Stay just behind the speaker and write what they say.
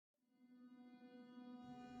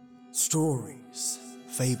Stories,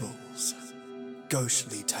 fables,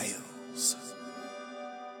 ghostly tales.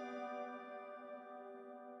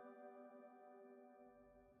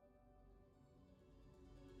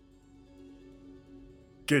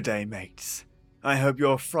 Good day, mates. I hope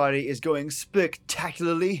your Friday is going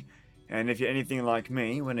spectacularly, and if you're anything like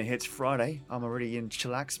me, when it hits Friday, I'm already in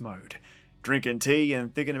chillax mode, drinking tea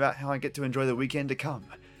and thinking about how I get to enjoy the weekend to come.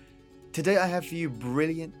 Today I have for you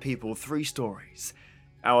brilliant people 3 stories.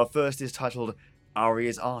 Our first is titled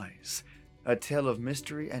Aria's Eyes, a tale of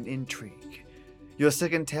mystery and intrigue. Your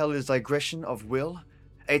second tale is Digression of Will,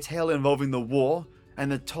 a tale involving the war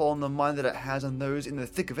and the toll on the mind that it has on those in the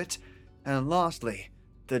thick of it. And lastly,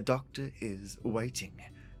 The Doctor is Waiting,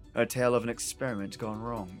 a tale of an experiment gone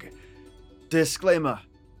wrong. Disclaimer: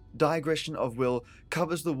 Digression of Will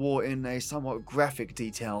covers the war in a somewhat graphic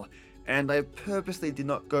detail, and I purposely did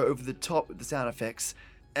not go over the top with the sound effects,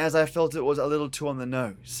 as I felt it was a little too on the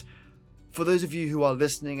nose. For those of you who are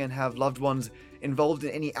listening and have loved ones involved in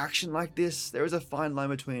any action like this, there is a fine line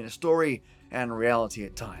between a story and reality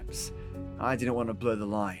at times. I didn't want to blur the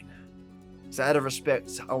line. So out of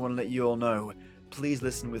respect, I want to let you all know, please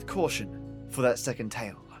listen with caution for that second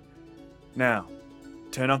tale. Now,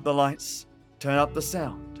 turn up the lights, turn up the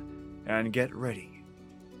sound, and get ready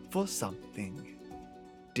for something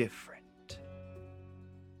different.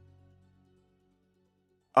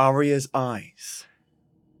 Aria's Eyes.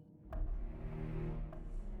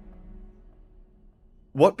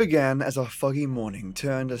 What began as a foggy morning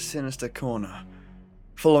turned a sinister corner,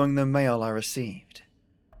 following the mail I received.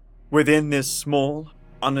 Within this small,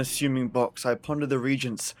 unassuming box, I pondered the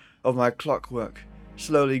regents of my clockwork,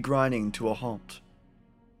 slowly grinding to a halt.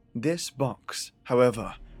 This box,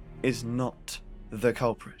 however, is not the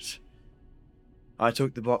culprit. I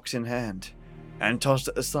took the box in hand and tossed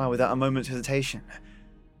it aside without a moment's hesitation,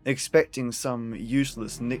 expecting some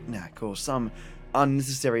useless knick-knack or some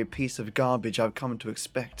unnecessary piece of garbage I've come to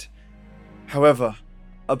expect. However,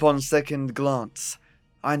 upon second glance,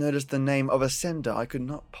 I noticed the name of a sender I could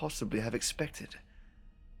not possibly have expected.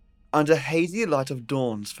 Under hazy light of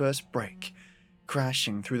dawn's first break,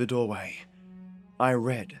 crashing through the doorway, I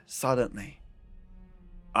read silently,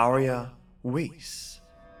 Aria Weiss.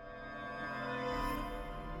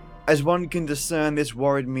 As one can discern, this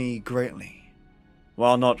worried me greatly.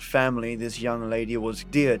 While not family, this young lady was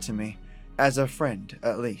dear to me, as a friend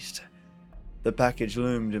at least. The package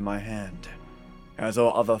loomed in my hand, as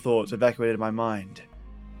all other thoughts evacuated my mind.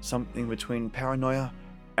 Something between paranoia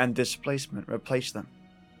and displacement replaced them.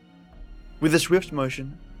 With a swift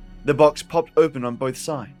motion, the box popped open on both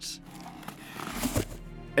sides,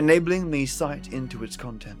 enabling me sight into its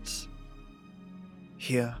contents.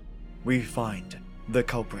 Here we find the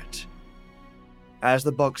culprit. As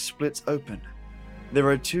the box splits open, there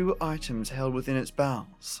are 2 items held within its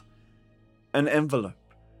bowels. An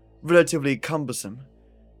envelope, relatively cumbersome,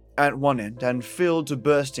 at one end and filled to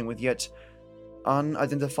bursting with yet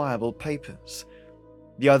unidentifiable papers.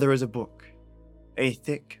 The other is a book, a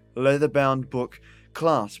thick, leather-bound book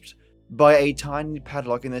clasped by a tiny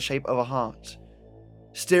padlock in the shape of a heart.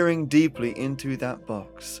 Staring deeply into that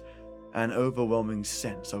box, an overwhelming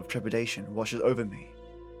sense of trepidation washes over me.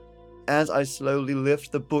 As I slowly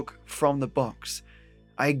lift the book from the box,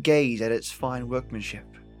 I gaze at its fine workmanship,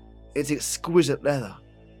 its exquisite leather,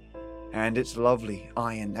 and its lovely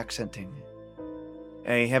iron accenting.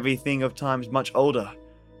 A heavy thing of times much older,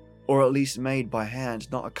 or at least made by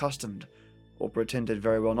hands not accustomed, or pretended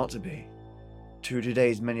very well not to be, to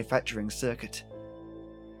today's manufacturing circuit.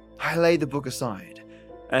 I lay the book aside,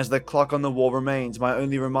 as the clock on the wall remains my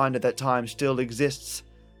only reminder that time still exists.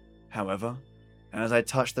 However, as I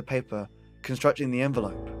touched the paper constructing the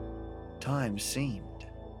envelope, time seemed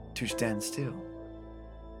to stand still.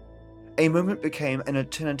 A moment became an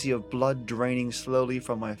eternity of blood draining slowly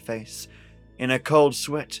from my face. In a cold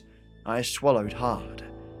sweat, I swallowed hard.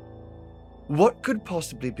 What could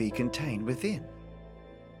possibly be contained within?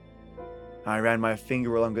 I ran my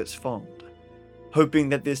finger along its fold, hoping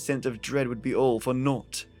that this sense of dread would be all for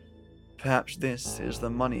naught. Perhaps this is the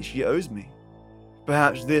money she owes me.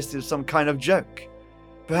 Perhaps this is some kind of joke.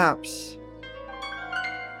 Perhaps...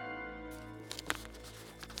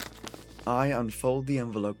 I unfold the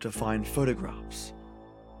envelope to find photographs.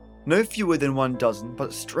 No fewer than 1 dozen,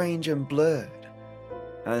 but strange and blurred,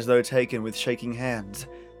 as though taken with shaking hands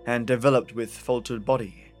and developed with faltered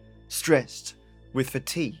body, stressed with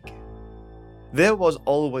fatigue. There was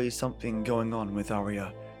always something going on with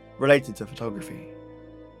Aria, related to photography.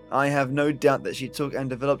 I have no doubt that she took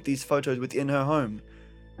and developed these photos within her home,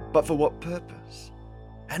 but for what purpose?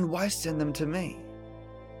 And why send them to me?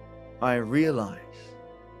 I realize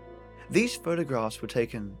These photographs were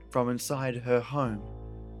taken from inside her home.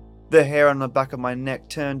 The hair on the back of my neck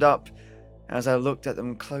turned up as I looked at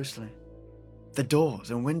them closely. The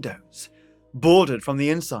doors and windows, boarded from the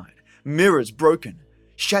inside, mirrors broken,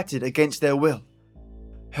 shattered against their will.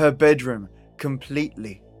 Her bedroom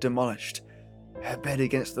completely demolished, her bed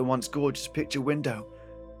against the once gorgeous picture window,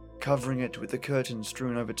 covering it with the curtains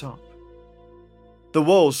strewn over top. The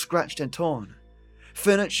walls scratched and torn,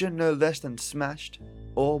 furniture no less than smashed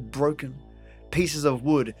or broken, pieces of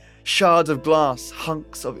wood, shards of glass,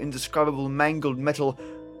 hunks of indescribable mangled metal,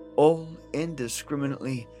 all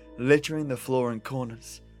indiscriminately littering the floor and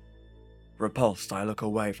corners. Repulsed, I look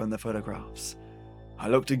away from the photographs. I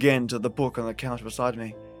looked again to the book on the couch beside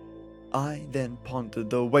me. I then pondered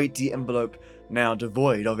the weighty envelope, now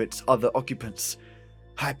devoid of its other occupants.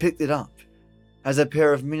 I picked it up as a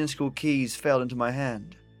pair of minuscule keys fell into my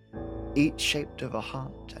hand, each shaped of a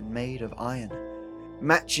heart and made of iron,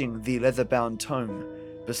 matching the leather-bound tome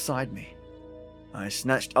beside me. I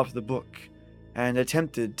snatched up the book and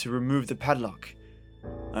attempted to remove the padlock.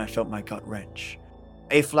 I felt my gut wrench.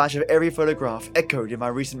 A flash of every photograph echoed in my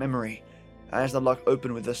recent memory as the lock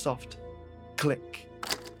opened with a soft click.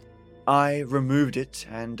 I removed it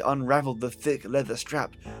and unraveled the thick leather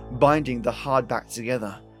strap binding the hardback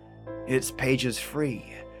together. Its pages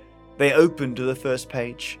free. They opened to the first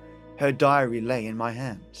page. Her diary lay in my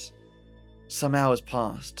hands. Some hours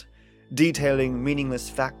passed, detailing meaningless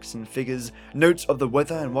facts and figures, notes of the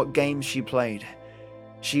weather and what games she played.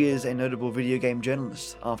 She is a notable video game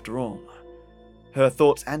journalist, after all. Her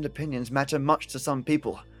thoughts and opinions matter much to some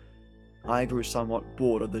people. I grew somewhat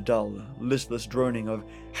bored of the dull, listless droning of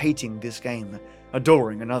hating this game,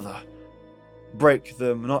 adoring another. Break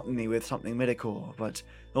the monotony with something medical, but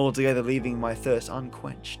altogether leaving my thirst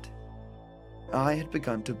unquenched. I had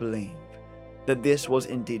begun to believe that this was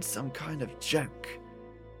indeed some kind of joke.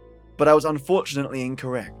 But I was unfortunately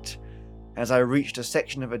incorrect, as I reached a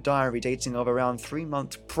section of a diary dating of around 3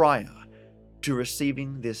 months prior to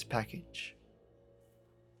receiving this package.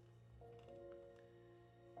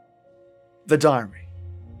 The diary.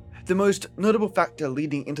 The most notable factor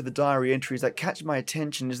leading into the diary entries that catch my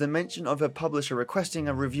attention is the mention of her publisher requesting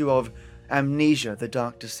a review of Amnesia: The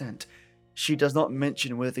Dark Descent. She does not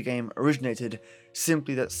mention where the game originated,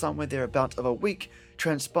 simply that somewhere thereabout of a week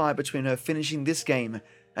transpired between her finishing this game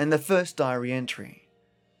and the first diary entry.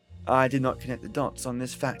 I did not connect the dots on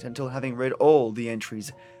this fact until having read all the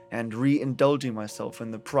entries and re-indulging myself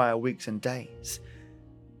in the prior weeks and days.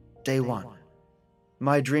 Day 1.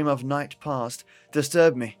 My dream of night past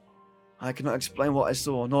disturbed me. I cannot explain what I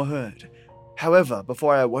saw nor heard. However,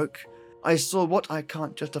 before I awoke, I saw what I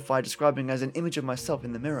can't justify describing as an image of myself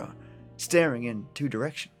in the mirror, staring in 2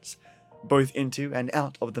 directions, both into and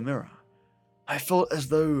out of the mirror. I felt as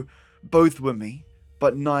though both were me,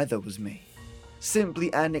 but neither was me.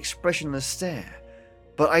 Simply an expressionless stare,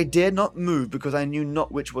 but I dared not move because I knew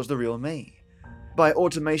not which was the real me. By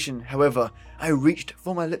automation, however, I reached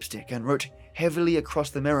for my lipstick and wrote heavily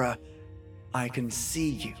across the mirror, "I can see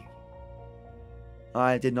you."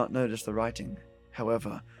 I did not notice the writing,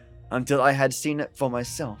 however, until I had seen it for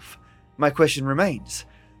myself. My question remains,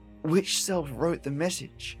 which self wrote the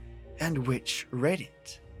message, and which read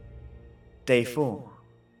it? Day 4.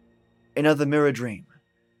 Another mirror dream.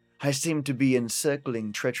 I seem to be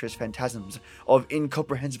encircling treacherous phantasms of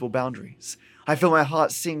incomprehensible boundaries. I feel my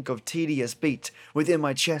heart sink of tedious beat within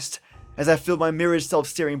my chest as I feel my mirrored self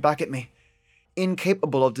staring back at me,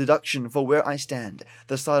 incapable of deduction for where I stand,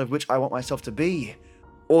 the side of which I want myself to be,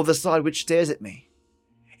 or the side which stares at me.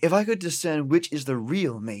 If I could discern which is the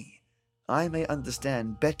real me, I may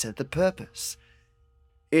understand better the purpose.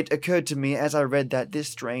 It occurred to me as I read that this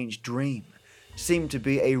strange dream seemed to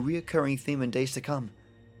be a reoccurring theme in days to come.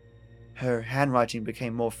 Her handwriting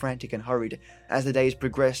became more frantic and hurried as the days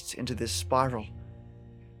progressed into this spiral.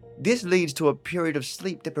 This leads to a period of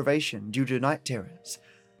sleep deprivation due to night terrors.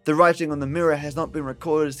 The writing on the mirror has not been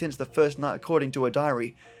recorded since the first night according to her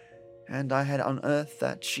diary, and I had unearthed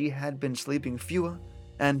that she had been sleeping fewer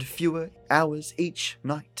and fewer hours each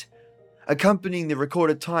night, accompanying the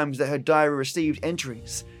recorded times that her diary received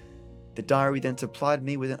entries. The diary then supplied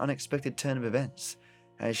me with an unexpected turn of events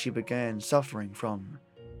as she began suffering from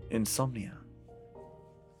insomnia.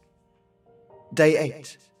 Day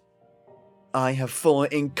 8. I have fallen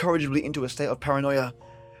incorrigibly into a state of paranoia.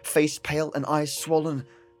 Face pale and eyes swollen,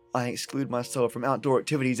 I exclude myself from outdoor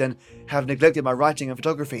activities and have neglected my writing and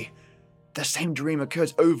photography. The same dream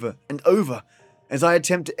occurs over and over as I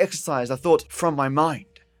attempt to exorcise the thought from my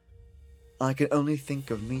mind. I can only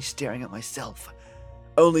think of me staring at myself,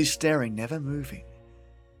 only staring, never moving.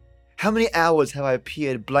 How many hours have I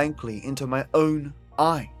peered blankly into my own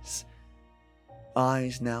eyes?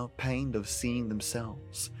 eyes now pained of seeing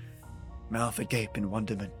themselves, mouth agape in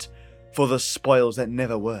wonderment for the spoils that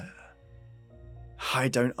never were. I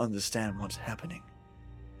don't understand what's happening,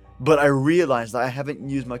 but I realize that I haven't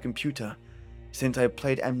used my computer since I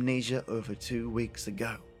played Amnesia over 2 weeks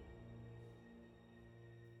ago.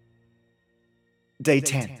 Day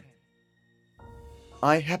 10.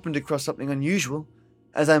 I happened across something unusual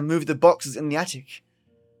as I moved the boxes in the attic.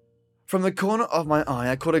 From the corner of my eye,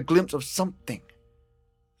 I caught a glimpse of something.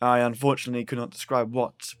 I unfortunately could not describe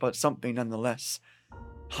what, but something nonetheless.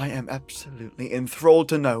 I am absolutely enthralled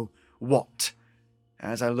to know what,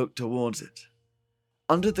 as I looked towards it.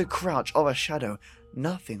 Under the crouch of a shadow,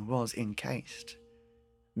 nothing was encased.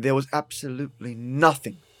 There was absolutely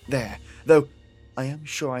nothing there, though I am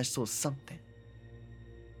sure I saw something.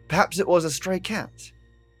 Perhaps it was a stray cat.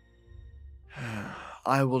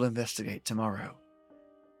 I will investigate tomorrow.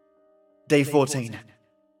 Day 14.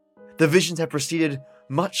 The visions have proceeded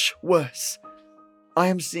much worse. I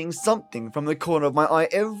am seeing something from the corner of my eye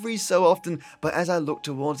every so often, but as I look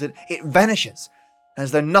towards it, it vanishes,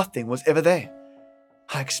 as though nothing was ever there.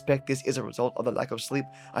 I expect this is a result of the lack of sleep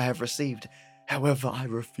I have received. However, I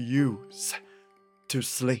refuse to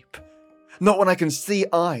sleep. Not when I can see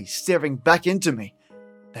eyes staring back into me.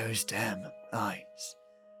 Those damn eyes.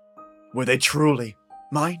 Were they truly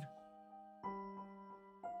mine?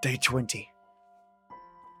 Day 20.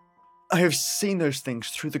 I have seen those things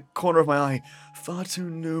through the corner of my eye far too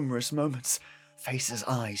numerous moments. Faces,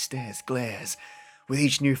 eyes, stares, glares. With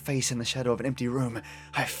each new face in the shadow of an empty room,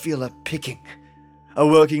 I feel a picking. A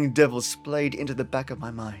working devil splayed into the back of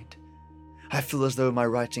my mind. I feel as though my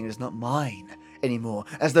writing is not mine anymore,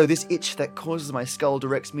 as though this itch that causes my skull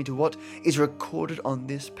directs me to what is recorded on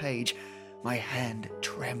this page. My hand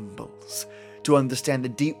trembles to understand the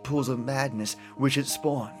deep pools of madness which it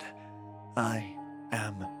spawned. I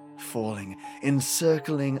am falling,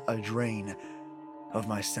 encircling a drain of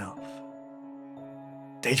myself.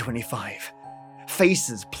 Day 25.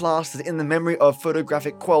 Faces plastered in the memory of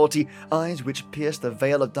photographic quality, eyes which pierce the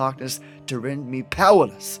veil of darkness to render me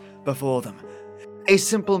powerless before them. A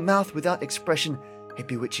simple mouth without expression, a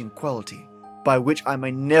bewitching quality, by which I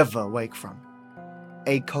may never wake from.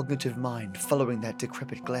 A cognitive mind following that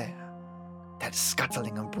decrepit glare, that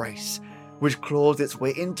scuttling embrace, which claws its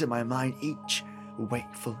way into my mind each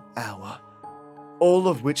wakeful hour. All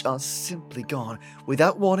of which are simply gone,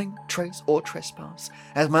 without warning, trace, or trespass,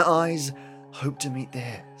 as my eyes hope to meet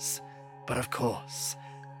theirs. But of course,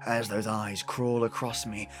 as those eyes crawl across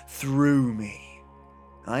me, through me,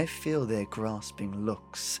 I feel their grasping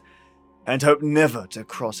looks, and hope never to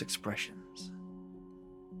cross expressions.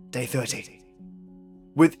 Day 30.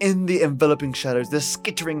 Within the enveloping shadows, the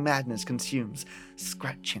skittering madness consumes,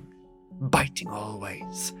 scratching, biting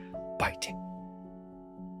always, biting.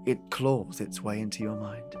 It claws its way into your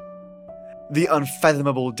mind. The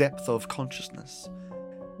unfathomable depth of consciousness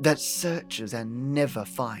that searches and never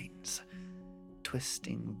finds.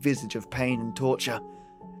 Twisting visage of pain and torture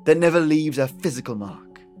that never leaves a physical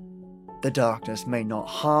mark. The darkness may not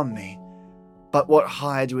harm me, but what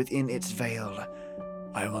hides within its veil,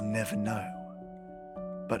 I will never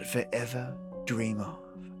know, but forever dream of.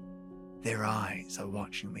 Their eyes are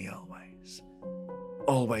watching me always.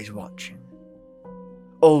 Always watching.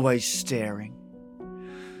 Always staring.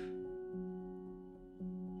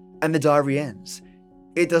 And the diary ends.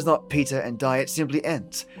 It does not peter and die, it simply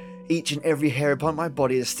ends. Each and every hair upon my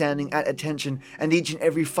body is standing at attention, and each and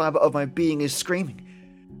every fibre of my being is screaming.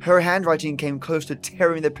 Her handwriting came close to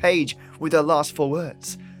tearing the page with her last 4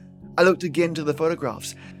 words. I looked again to the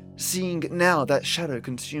photographs, seeing now that shadow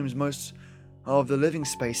consumes most of the living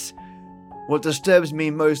space. What disturbs me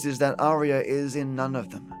most is that Aria is in none of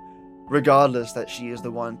them, regardless that she is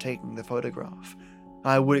the one taking the photograph.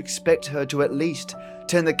 I would expect her to at least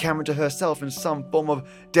turn the camera to herself in some form of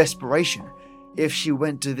desperation if she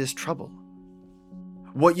went to this trouble.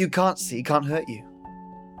 What you can't see can't hurt you.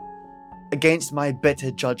 Against my better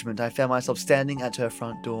judgment, I found myself standing at her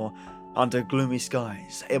front door under gloomy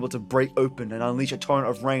skies, able to break open and unleash a torrent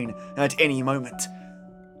of rain at any moment.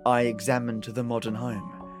 I examined the modern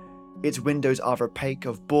home. Its windows are opaque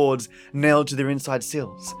of boards nailed to their inside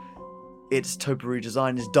sills. Its topiary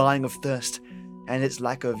design is dying of thirst, and its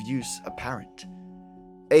lack of use apparent.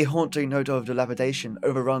 A haunting note of dilapidation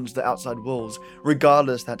overruns the outside walls,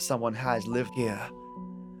 regardless that someone has lived here.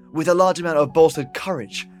 With a large amount of bolstered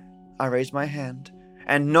courage, I raised my hand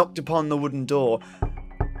and knocked upon the wooden door.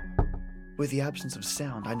 With the absence of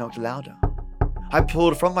sound, I knocked louder. I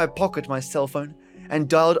pulled from my pocket my cell phone and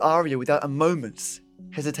dialed Aria without a moment's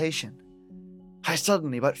hesitation. I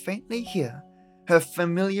suddenly but faintly hear her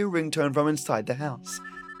familiar ringtone from inside the house.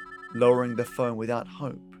 lowering the phone without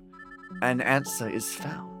hope. An answer is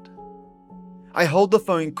found. I hold the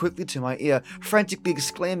phone quickly to my ear, frantically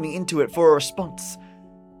exclaiming into it for a response.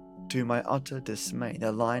 To my utter dismay,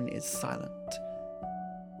 the line is silent.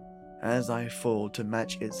 As I fall to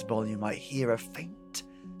match its volume, I hear a faint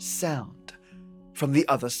sound from the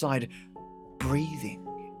other side. Breathing.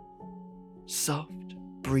 Soft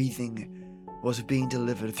breathing was being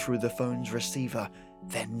delivered through the phone's receiver,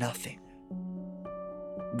 then nothing.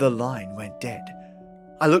 The line went dead.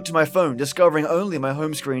 I looked to my phone, discovering only my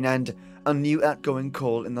home screen and a new outgoing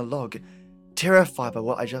call in the log. Terrified by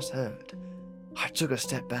what I just heard, I took a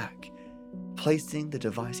step back, placing the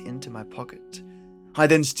device into my pocket. I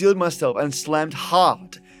then steeled myself and slammed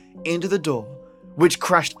hard into the door, which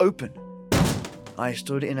crashed open. I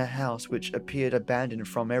stood in a house which appeared abandoned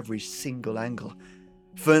from every single angle.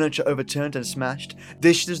 Furniture overturned and smashed,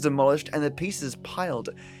 dishes demolished, and the pieces piled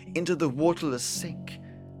into the waterless sink.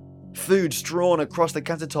 Food strewn across the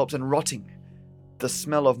countertops and rotting. The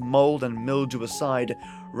smell of mold and mildew aside,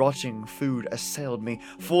 rotting food assailed me,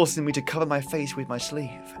 forcing me to cover my face with my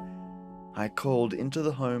sleeve. I called into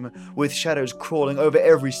the home, with shadows crawling over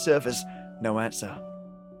every surface. No answer.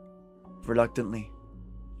 Reluctantly,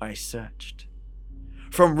 I searched.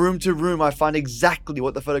 From room to room, I find exactly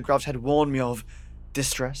what the photographs had warned me of.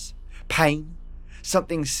 Distress, pain,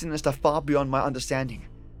 something sinister far beyond my understanding.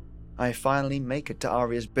 I finally make it to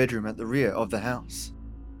Aria's bedroom at the rear of the house.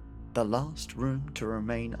 The last room to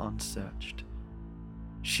remain unsearched.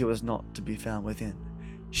 She was not to be found within.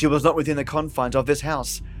 She was not within the confines of this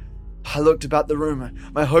house. I looked about the room,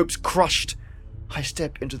 my hopes crushed. I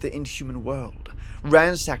step into the inhuman world,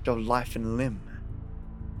 ransacked of life and limb.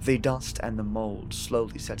 The dust and the mold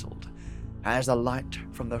slowly settled, as the light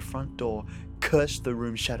from the front door cursed the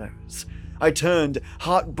room's shadows. I turned,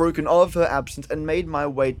 heartbroken of her absence, and made my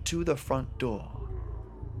way to the front door.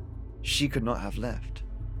 She could not have left,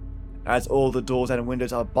 as all the doors and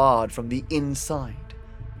windows are barred from the inside.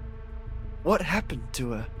 What happened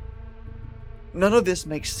to her? None of this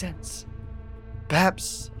makes sense.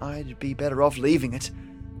 Perhaps I'd be better off leaving it.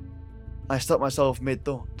 I stopped myself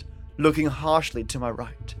mid-thought, looking harshly to my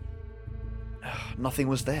right. Nothing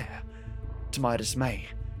was there, to my dismay.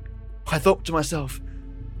 I thought to myself,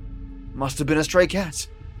 must have been a stray cat.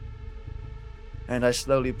 And I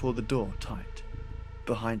slowly pulled the door tight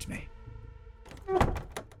behind me.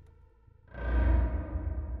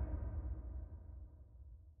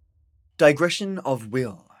 Digression of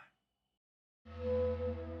Will.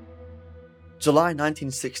 July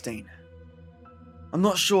 1916. I'm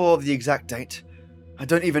not sure of the exact date. I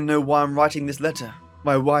don't even know why I'm writing this letter.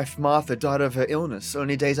 My wife Martha died of her illness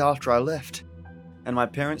only days after I left, and my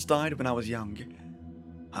parents died when I was young.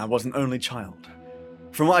 I was an only child.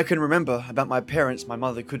 From what I can remember about my parents, my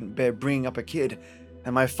mother couldn't bear bringing up a kid,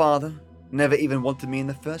 and my father never even wanted me in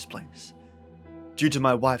the first place. Due to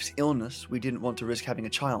my wife's illness, we didn't want to risk having a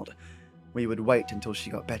child. We would wait until she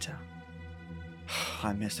got better.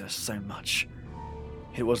 I miss her so much.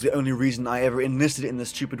 It was the only reason I ever enlisted in the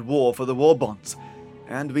stupid war for the war bonds,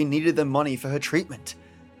 and we needed the money for her treatment.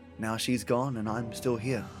 Now she's gone and I'm still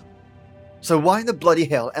here. So why in the bloody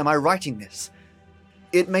hell am I writing this?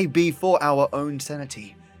 It may be for our own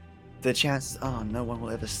sanity. The chances are no one will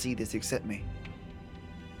ever see this except me.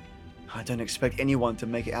 I don't expect anyone to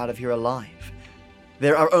make it out of here alive.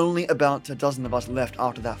 There are only about a dozen of us left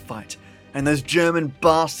after that fight, and those German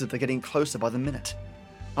bastards are getting closer by the minute.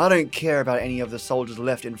 I don't care about any of the soldiers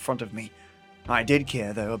left in front of me. I did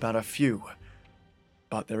care, though, about a few.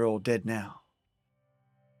 But they're all dead now.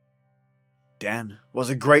 Dan was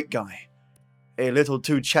a great guy. A little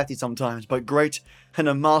too chatty sometimes, but great, and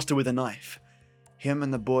a master with a knife. Him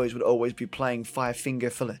and the boys would always be playing five-finger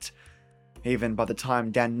fillet. Even by the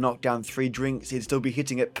time Dan knocked down 3 drinks, he'd still be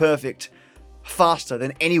hitting it perfect. Faster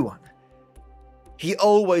than anyone. He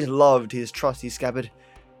always loved his trusty scabbard.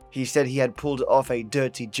 He said he had pulled off a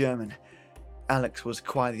dirty German. Alex was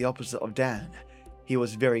quite the opposite of Dan. He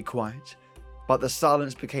was very quiet, but the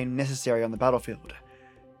silence became necessary on the battlefield.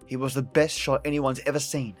 He was the best shot anyone's ever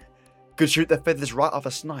seen. Could shoot the feathers right off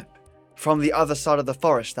a snipe. From the other side of the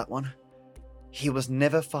forest, that one. He was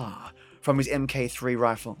never far from his Mk3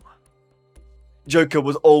 rifle. Joker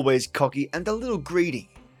was always cocky and a little greedy,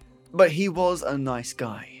 but he was a nice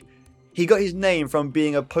guy. He got his name from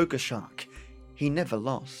being a poker shark. He never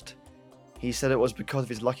lost. He said it was because of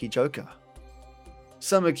his lucky joker.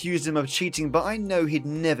 Some accused him of cheating, but I know he'd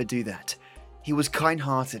never do that. He was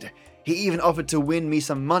kind-hearted. He even offered to win me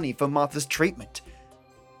some money for Martha's treatment.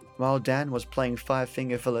 While Dan was playing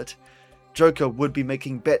five-finger fillet, Joker would be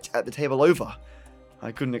making bets at the table over.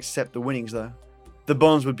 I couldn't accept the winnings, though. The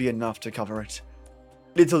bonds would be enough to cover it.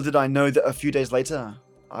 Little did I know that a few days later,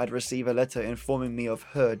 I'd receive a letter informing me of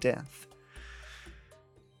her death.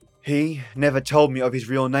 He never told me of his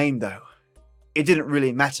real name, though. It didn't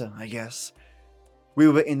really matter, I guess. We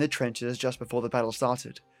were in the trenches just before the battle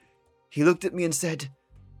started. He looked at me and said,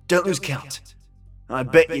 "Don't lose count. I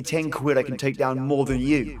bet you 10 quid I can take down more than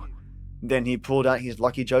you." Then he pulled out his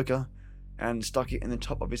lucky joker and stuck it in the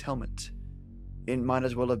top of his helmet. It might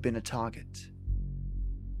as well have been a target.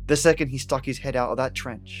 The second he stuck his head out of that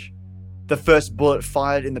trench, the first bullet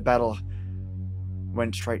fired in the battle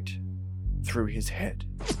went straight through his head.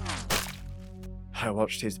 I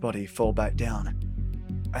watched his body fall back down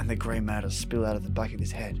and the grey matter spill out of the back of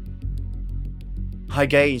his head. I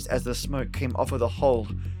gazed as the smoke came off of the hole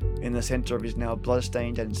in the center of his now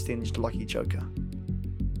blood-stained and singed lucky joker.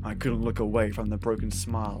 I couldn't look away from the broken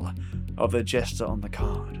smile of the jester on the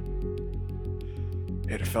card.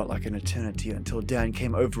 It felt like an eternity until Dan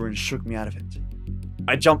came over and shook me out of it.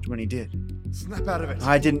 I jumped when he did. Snap out of it.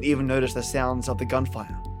 I didn't even notice the sounds of the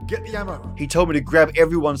gunfire. Get the ammo. He told me to grab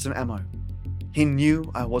everyone some ammo. He knew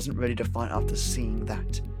I wasn't ready to fight after seeing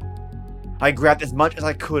that. I grabbed as much as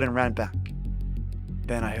I could and ran back.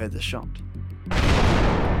 Then I heard the shot.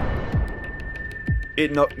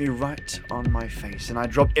 It knocked me right on my face, and I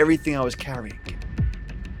dropped everything I was carrying.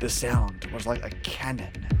 The sound was like a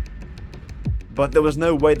cannon. But there was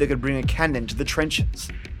no way they could bring a cannon to the trenches.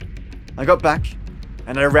 I got back,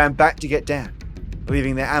 and I ran back to get Dan,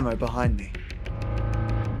 leaving the ammo behind me.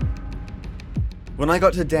 When I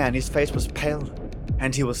got to Dan, his face was pale,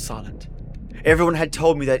 and he was silent. Everyone had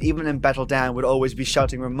told me that even in battle, Dan would always be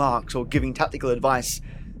shouting remarks or giving tactical advice.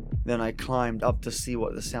 Then I climbed up to see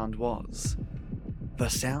what the sound was. The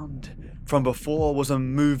sound from before was a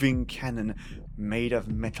moving cannon made of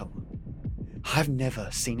metal. I've never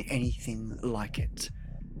seen anything like it.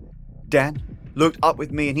 Dan looked up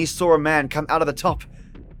with me and he saw a man come out of the top.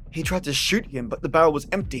 He tried to shoot him, but the barrel was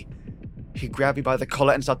empty. He grabbed me by the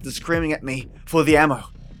collar and started screaming at me for the ammo.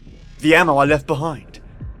 The ammo I left behind.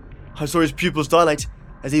 I saw his pupils dilate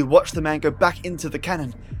as he watched the man go back into the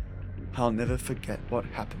cannon. I'll never forget what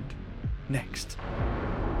happened next.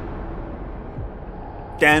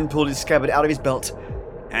 Dan pulled his scabbard out of his belt,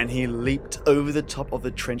 and he leaped over the top of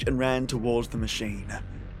the trench and ran towards the machine.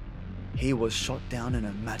 He was shot down in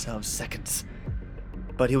a matter of seconds,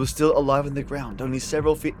 but he was still alive on the ground, only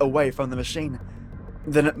several feet away from the machine.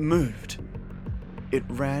 Then it moved. It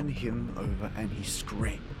ran him over and he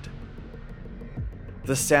screamed.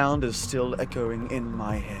 The sound is still echoing in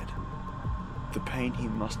my head. The pain he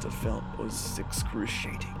must have felt was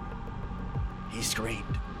excruciating. He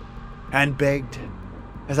screamed and begged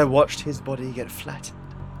as I watched his body get flattened,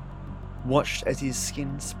 watched as his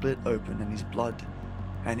skin split open and his blood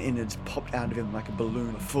and innards popped out of him like a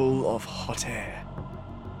balloon full of hot air.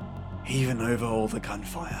 Even over all the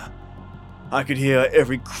gunfire, I could hear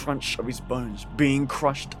every crunch of his bones being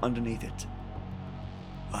crushed underneath it.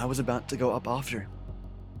 I was about to go up after him.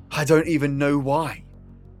 I don't even know why.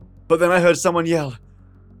 But then I heard someone yell,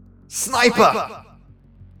 "Sniper!"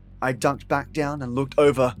 I ducked back down and looked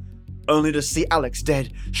over, only to see Alex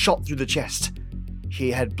dead, shot through the chest.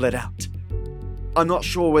 He had bled out. I'm not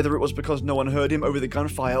sure whether it was because no one heard him over the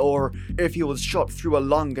gunfire, or if he was shot through a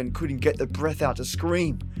lung and couldn't get the breath out to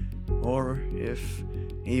scream, or if,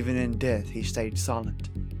 even in death, he stayed silent.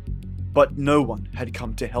 But no one had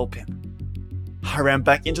come to help him. I ran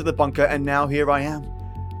back into the bunker, and now here I am,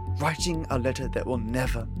 writing a letter that will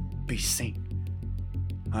never be seen.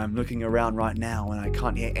 I'm looking around right now, and I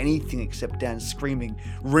can't hear anything except Dan's screaming,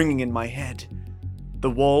 ringing in my head. The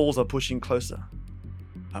walls are pushing closer.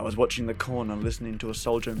 I was watching the corner, listening to a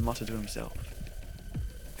soldier mutter to himself.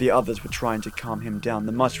 The others were trying to calm him down.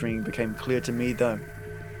 The muttering became clear to me, though.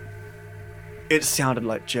 It sounded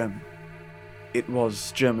like German. It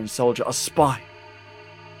was German soldier, a spy.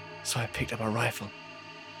 So I picked up a rifle,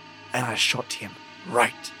 and I shot him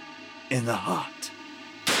right in the heart.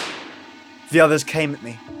 The others came at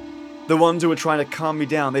me. The ones who were trying to calm me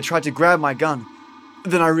down, they tried to grab my gun.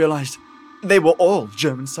 Then I realized they were all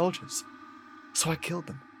German soldiers. So I killed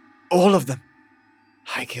them. All of them.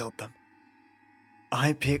 I killed them.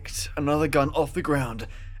 I picked another gun off the ground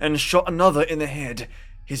and shot another in the head.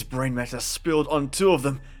 His brain matter spilled on two of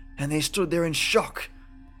them, and they stood there in shock.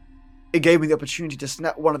 It gave me the opportunity to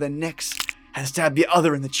snap one of their necks and stab the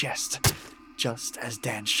other in the chest, just as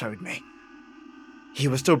Dan showed me. He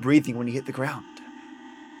was still breathing when he hit the ground.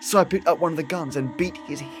 So I picked up one of the guns and beat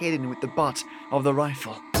his head in with the butt of the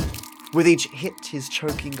rifle. With each hit, his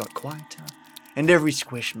choking got quieter, and every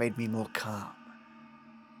squish made me more calm.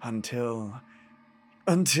 Until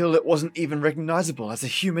it wasn't even recognizable as a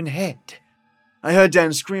human head. I heard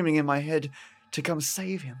Dan screaming in my head, to come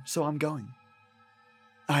save him, so I'm going.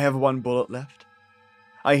 I have 1 bullet left.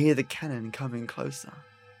 I hear the cannon coming closer.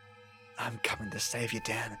 I'm coming to save you,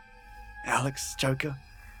 Dan. Alex, Joker,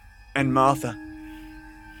 and Martha.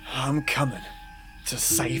 I'm coming to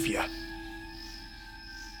save you.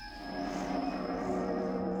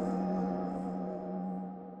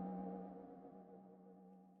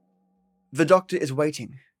 The doctor is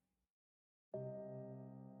waiting.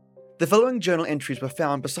 The following journal entries were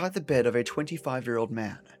found beside the bed of a 25-year-old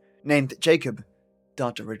man, named Jacob,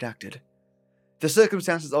 data redacted. The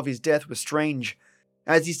circumstances of his death were strange,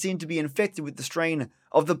 as he seemed to be infected with the strain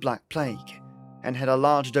of the Black Plague, and had a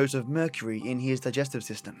large dose of mercury in his digestive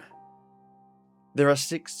system. There are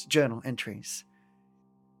 6 journal entries.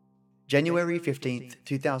 January 15th,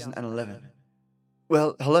 2011.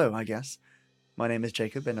 Well, hello, I guess. My name is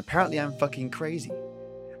Jacob, and apparently I'm fucking crazy.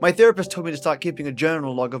 My therapist told me to start keeping a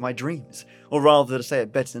journal log of my dreams, or rather to say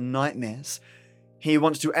it better, nightmares. He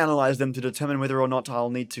wants to analyze them to determine whether or not I'll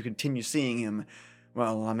need to continue seeing him.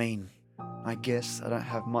 Well, I guess I don't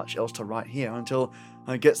have much else to write here until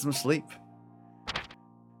I get some sleep.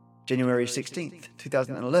 January 16th,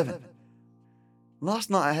 2011. Last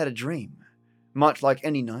night I had a dream. Much like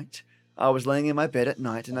any night, I was laying in my bed at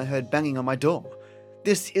night and I heard banging on my door.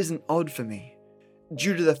 This isn't odd for me,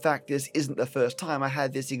 due to the fact this isn't the first time I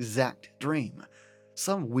had this exact dream.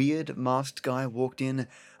 Some weird masked guy walked in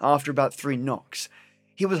after about 3 knocks.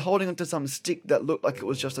 He was holding onto some stick that looked like it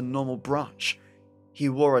was just a normal branch. He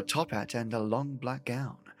wore a top hat and a long black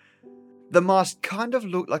gown. The mask kind of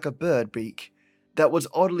looked like a bird beak that was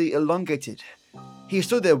oddly elongated. He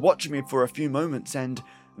stood there watching me for a few moments and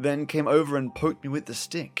then came over and poked me with the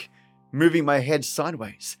stick, moving my head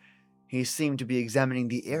sideways. He seemed to be examining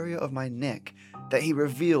the area of my neck that he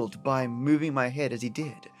revealed by moving my head as he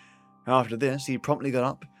did. After this, he promptly got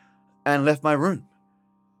up and left my room.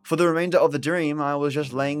 For the remainder of the dream, I was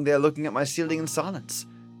just laying there looking at my ceiling in silence.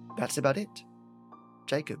 That's about it.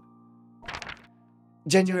 Jacob.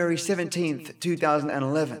 January 17th,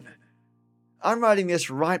 2011. I'm writing this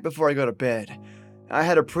right before I go to bed. I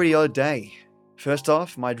had a pretty odd day. First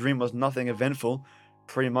off, my dream was nothing eventful,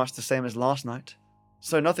 pretty much the same as last night.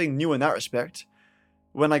 So nothing new in that respect.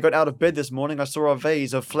 When I got out of bed this morning, I saw a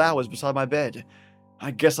vase of flowers beside my bed. I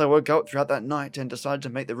guess I woke up throughout that night and decided to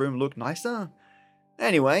make the room look nicer.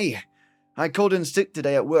 Anyway, I called in sick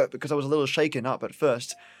today at work because I was a little shaken up at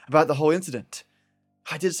first about the whole incident.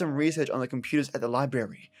 I did some research on the computers at the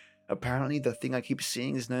library. Apparently the thing I keep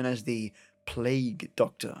seeing is known as the Plague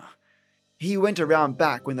Doctor. He went around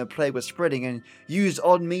back when the plague was spreading and used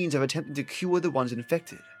odd means of attempting to cure the ones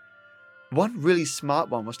infected. One really smart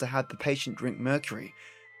one was to have the patient drink mercury.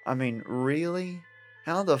 Really?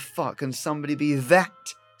 How the fuck can somebody be that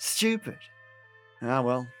stupid? Ah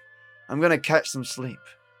well, I'm gonna catch some sleep.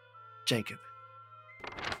 Jacob.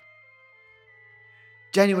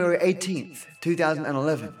 January 18th,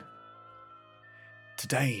 2011.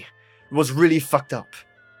 Today was really fucked up.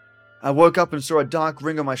 I woke up and saw a dark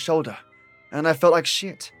ring on my shoulder, and I felt like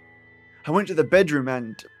shit. I went to the bedroom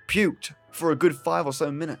and puked for a good 5 or so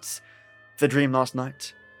minutes. The dream last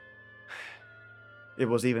night, it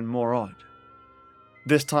was even more odd.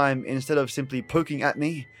 This time, instead of simply poking at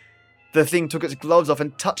me, the thing took its gloves off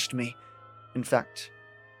and touched me. In fact,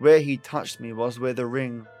 where he touched me was where the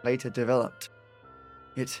ring later developed.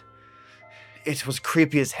 It was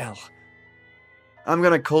creepy as hell. I'm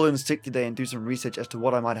gonna call in sick today and do some research as to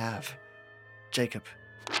what I might have. Jacob.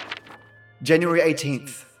 January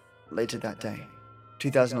 18th, later that day,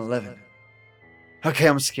 2011. Okay,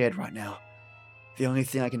 I'm scared right now. The only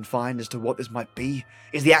thing I can find as to what this might be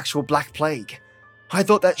is the actual Black Plague. I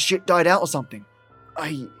thought that shit died out or something.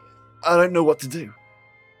 I don't know what to do.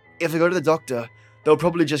 If I go to the doctor, they'll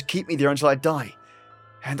probably just keep me there until I die.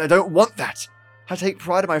 And I don't want that. I take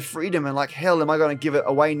pride in my freedom, and like hell am I going to give it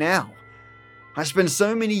away now? I spent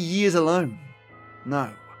so many years alone.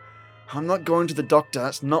 No, I'm not going to the doctor.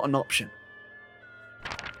 That's not an option.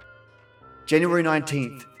 January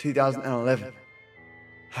 19th, 2011.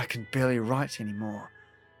 I can barely write anymore.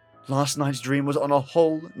 Last night's dream was on a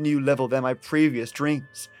whole new level than my previous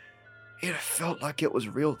dreams. It felt like it was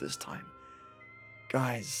real this time.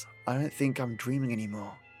 Guys, I don't think I'm dreaming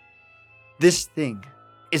anymore. This thing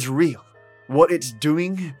is real. What it's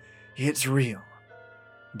doing, it's real.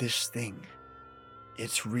 This thing,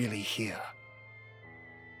 it's really here.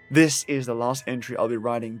 This is the last entry I'll be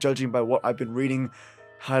writing. Judging by what I've been reading,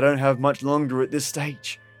 I don't have much longer at this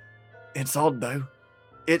stage. It's odd though.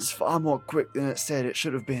 It's far more quick than it said it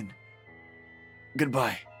should have been.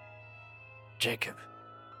 Goodbye, Jacob.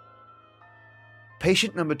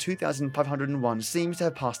 Patient number 2501 seems to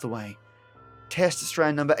have passed away. Test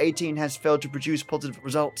strand number 18 has failed to produce positive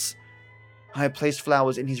results. I placed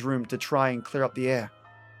flowers in his room to try and clear up the air,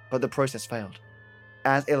 but the process failed.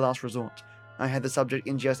 As a last resort, I had the subject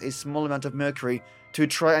ingest a small amount of mercury to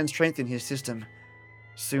try and strengthen his system.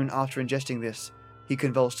 Soon after ingesting this, he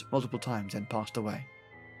convulsed multiple times and passed away.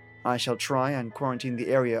 I shall try and quarantine the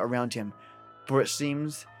area around him, for it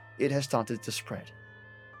seems it has started to spread.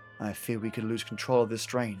 I fear we could lose control of this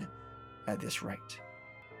strain at this rate.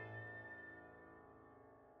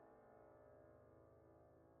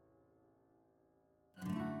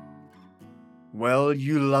 Well,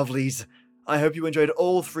 you lovelies, I hope you enjoyed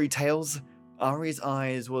all 3 tales. Ari's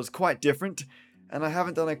Eyes was quite different, and I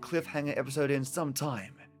haven't done a cliffhanger episode in some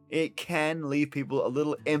time. It can leave people a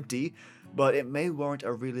little empty, but it may warrant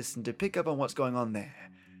a re-listen to pick up on what's going on there.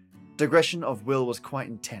 Digression of Will was quite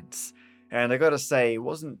intense, and I gotta say,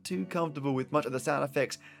 wasn't too comfortable with much of the sound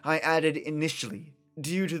effects I added initially,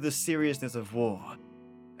 due to the seriousness of war.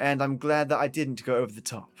 And I'm glad that I didn't go over the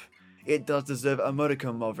top. It does deserve a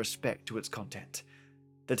modicum of respect to its content.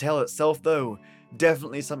 The tale itself, though,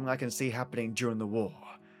 definitely something I can see happening during the war.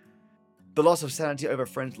 The loss of sanity over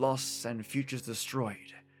friends lost and futures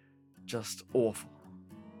destroyed. Just awful.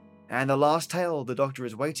 And the last tale, The Doctor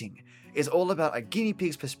is Waiting, is all about a guinea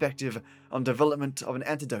pig's perspective on development of an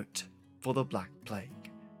antidote for the Black Plague.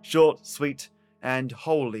 Short, sweet, and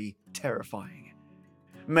wholly terrifying.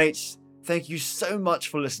 Mates, thank you so much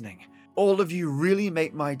for listening. All of you really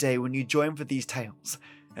make my day when you join for these tales.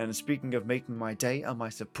 And speaking of making my day are my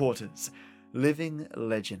supporters. Living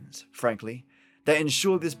legends, frankly, that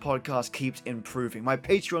ensure this podcast keeps improving. My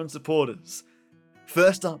Patreon supporters.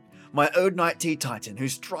 First up, my Ode Night Tea Titan, who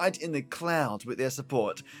strides in the clouds with their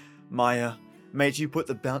support. Maya, mate, you put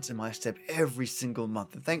the bounce in my step every single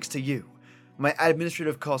month, and thanks to you, my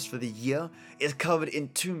administrative cost for the year is covered in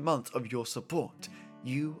 2 months of your support.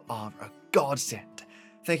 You are a godsend.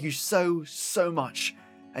 Thank you so much,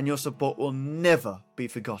 and your support will never be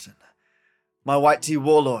forgotten. My White Tea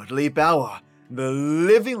Warlord, Lee Bauer, the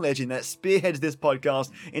living legend that spearheads this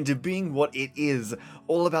podcast into being what it is,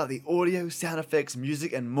 all about the audio, sound effects,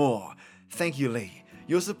 music, and more. Thank you, Lee.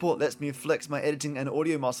 Your support lets me flex my editing and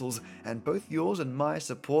audio muscles, and both yours and my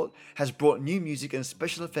support has brought new music and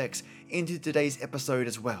special effects into today's episode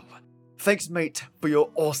as well. Thanks, mate, for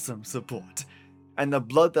your awesome support. And the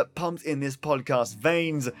blood that pumps in this podcast's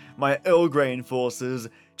veins, my Earl Grey enforcers,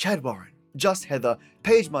 Chad Warren, Just Heather,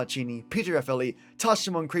 Paige Marcini, Peter Raffelli,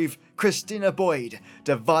 Tasha Moncrief, Christina Boyd,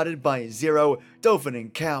 Divided by Zero, Dolphin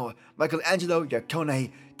and Cow, Michelangelo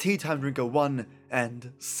Yacone, Tea Time Drinker 1,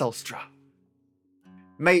 and Sulstra.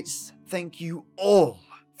 Mates, thank you all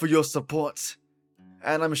for your support.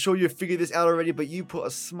 And I'm sure you've figured this out already, but you put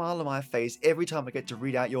a smile on my face every time I get to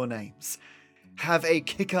read out your names. Have a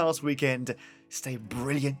kick-ass weekend. Stay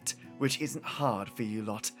brilliant, which isn't hard for you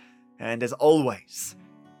lot. And as always,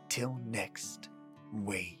 till next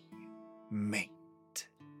we meet.